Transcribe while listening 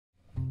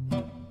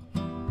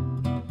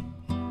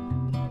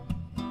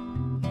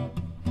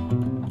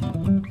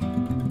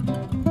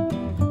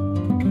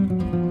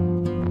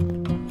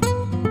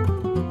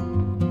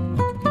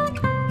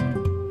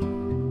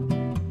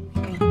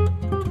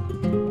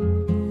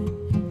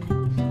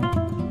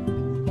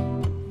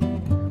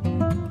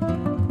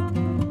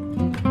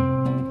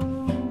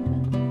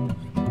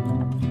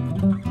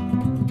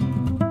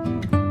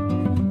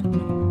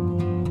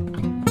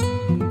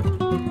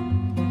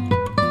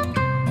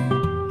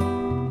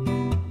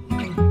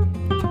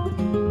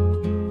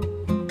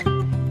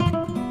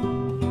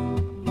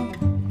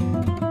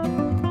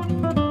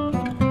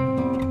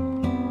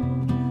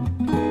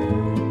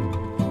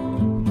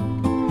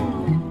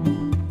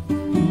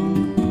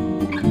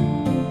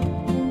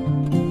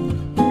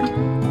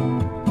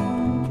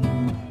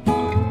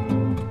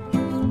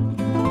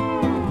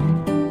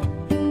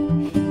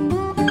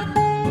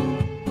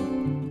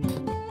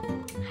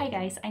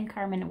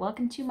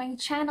welcome to my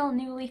channel,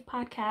 New Leaf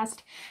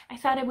Podcast. I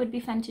thought it would be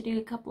fun to do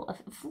a couple of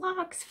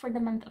vlogs for the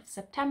month of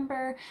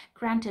September.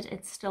 Granted,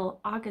 it's still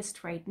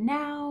August right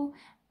now,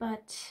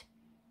 but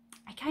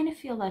I kind of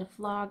feel that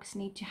vlogs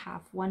need to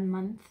have 1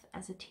 month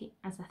as a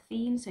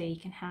theme, so you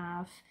can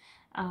have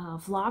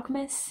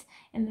Vlogmas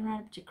in the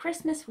run up to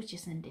Christmas, which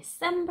is in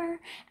December,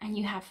 and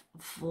you have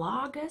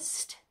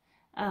Vlogust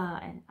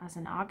as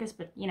in August,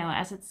 but you know,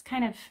 as it's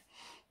kind of,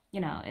 you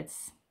know,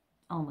 it's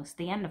almost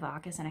the end of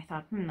August, and I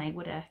thought, I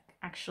would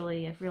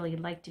actually have really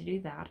liked to do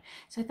that.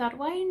 So I thought,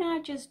 why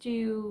not just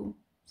do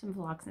some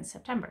vlogs in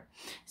September?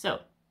 So,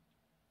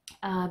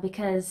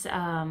 because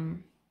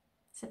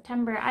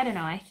September, I don't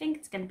know, I think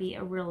it's going to be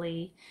a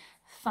really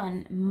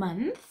fun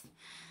month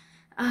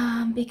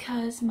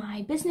because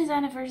my business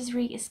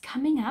anniversary is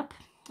coming up.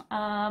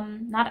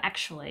 Not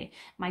actually,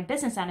 my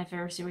business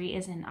anniversary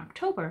is in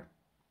October,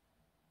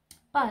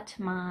 but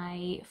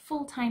my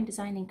full-time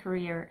designing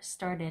career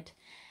started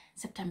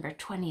September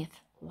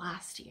 20th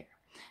last year.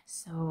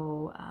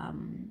 So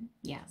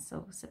yeah,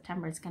 so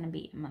September is going to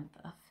be a month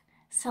of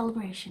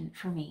celebration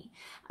for me.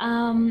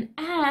 And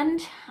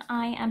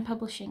I am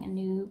publishing a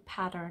new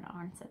pattern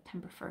on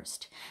September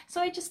 1st. So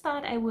I just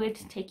thought I would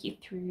take you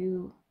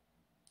through,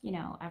 you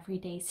know,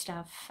 everyday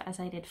stuff as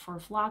I did for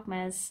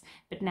Vlogmas,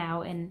 but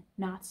now in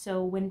not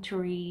so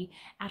wintry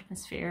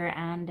atmosphere,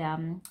 and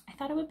I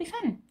thought it would be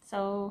fun.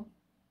 So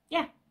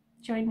yeah,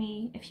 join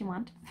me if you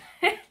want.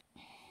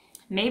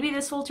 Maybe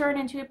this will turn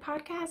into a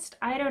podcast,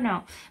 I don't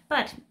know.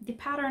 But the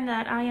pattern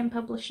that I am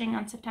publishing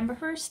on September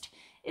 1st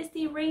is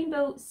the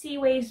Rainbow Sea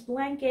Waves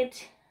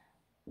blanket,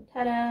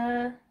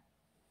 ta-da,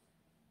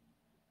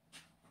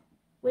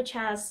 which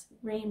has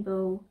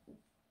rainbow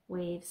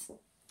waves,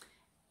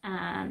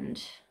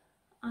 and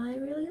I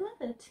really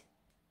love it.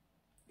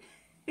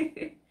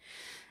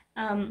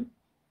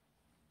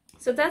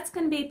 So that's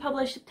going to be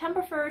published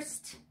September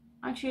 1st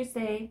on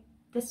Tuesday.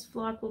 This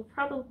vlog will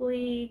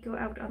probably go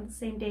out on the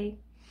same day.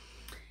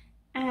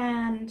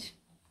 And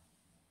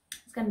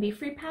it's going to be a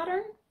free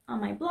pattern on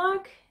my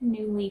blog,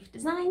 New Leaf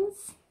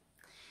Designs.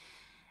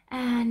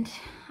 And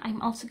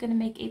I'm also going to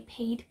make a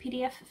paid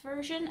PDF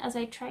version, as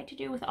I try to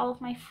do with all of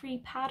my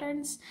free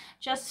patterns,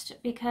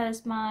 just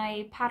because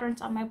my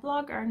patterns on my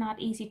blog are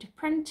not easy to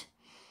print.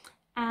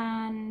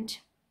 And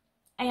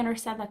I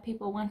understand that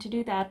people want to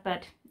do that,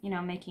 but you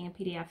know, making a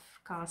PDF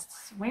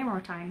costs way more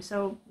time.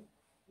 So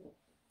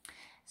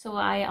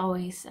I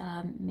always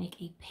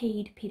make a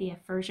paid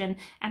PDF version,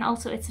 and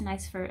also it's a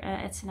nice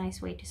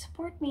way to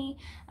support me.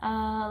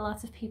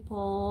 Lots of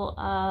people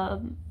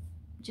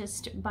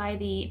just buy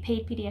the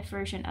paid PDF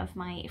version of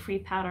my free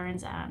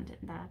patterns, and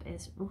that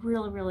is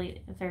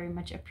really very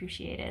much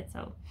appreciated.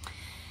 So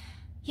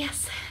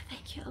yes,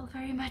 thank you all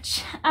very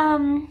much.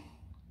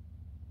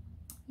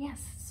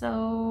 Yes,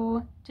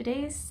 so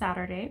today is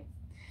Saturday,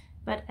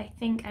 but I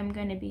think I'm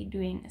going to be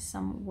doing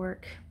some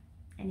work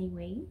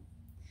anyway.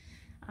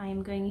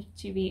 I'm going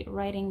to be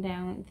writing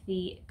down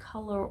the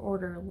color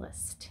order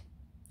list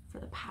for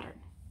the pattern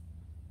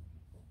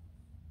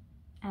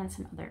and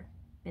some other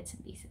bits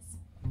and pieces.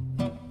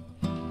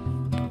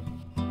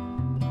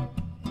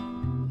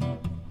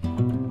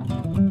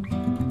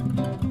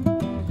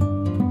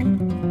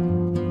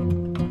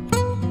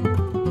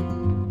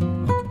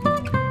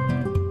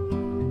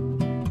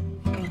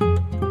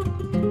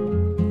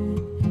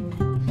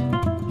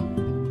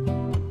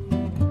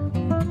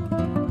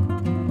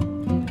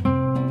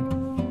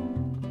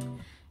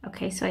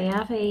 Okay, so I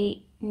have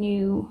a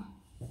new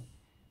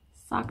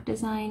sock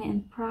design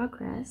in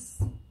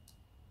progress,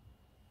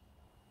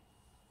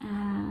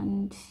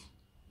 and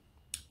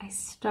I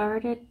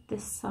started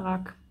this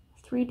sock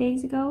 3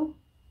 days ago,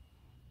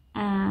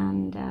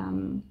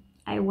 and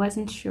I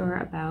wasn't sure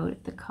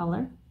about the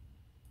color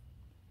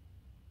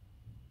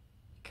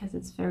because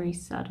it's very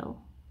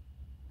subtle,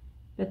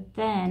 but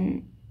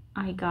then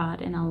I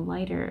got in a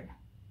lighter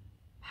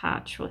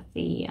patch with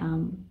the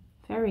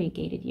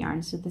variegated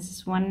yarn. So this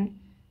is one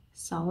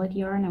solid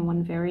yarn and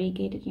one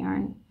variegated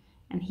yarn,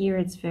 and here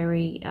it's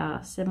very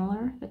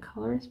similar, the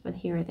colors, but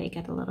here they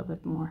get a little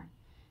bit more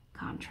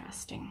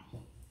contrasting.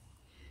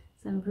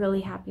 So I'm really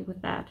happy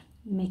with that.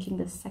 I'm making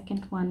the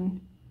second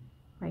one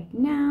right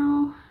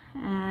now,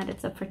 and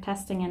it's up for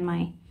testing in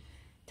my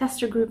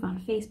tester group on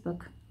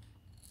Facebook.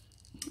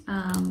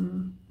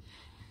 And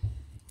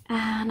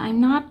I'm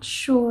not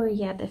sure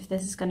yet if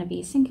this is going to be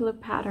a singular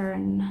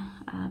pattern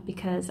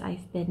because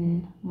I've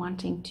been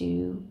wanting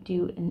to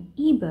do an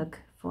ebook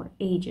for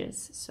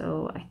ages,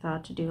 so I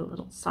thought to do a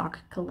little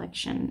sock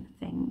collection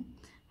thing.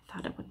 I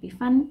thought it would be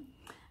fun.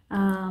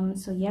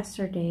 So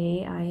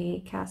yesterday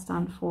I cast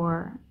on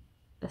for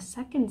the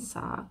second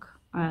sock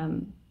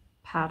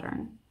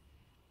pattern,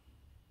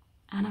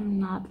 and I'm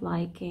not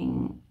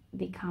liking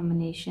the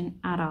combination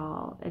at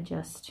all. It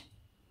just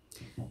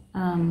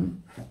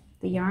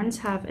the yarns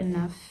have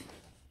enough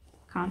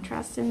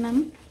contrast in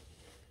them.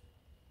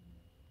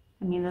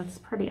 I mean, that's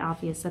pretty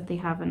obvious that they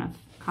have enough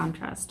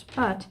contrast,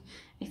 but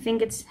I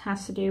think it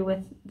has to do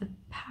with the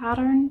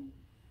pattern,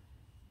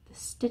 the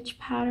stitch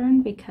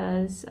pattern,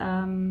 because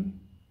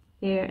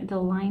the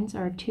lines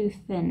are too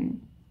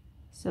thin,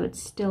 so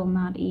it's still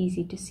not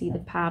easy to see the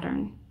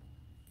pattern.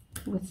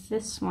 With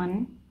this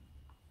one,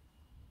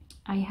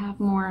 I have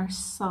more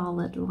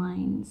solid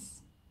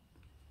lines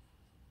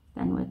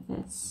than with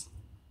this.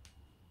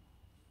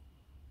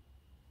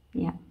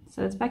 Yeah,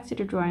 so it's back to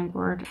the drawing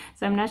board.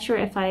 So I'm not sure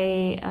if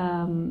I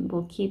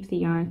will keep the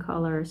yarn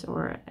colors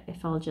or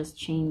if I'll just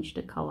change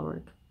the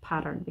color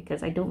pattern,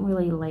 because I don't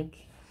really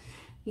like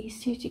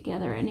these two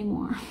together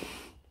anymore.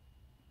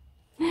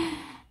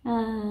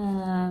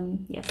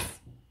 Yes.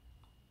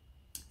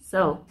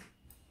 So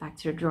back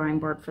to the drawing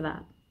board for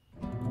that.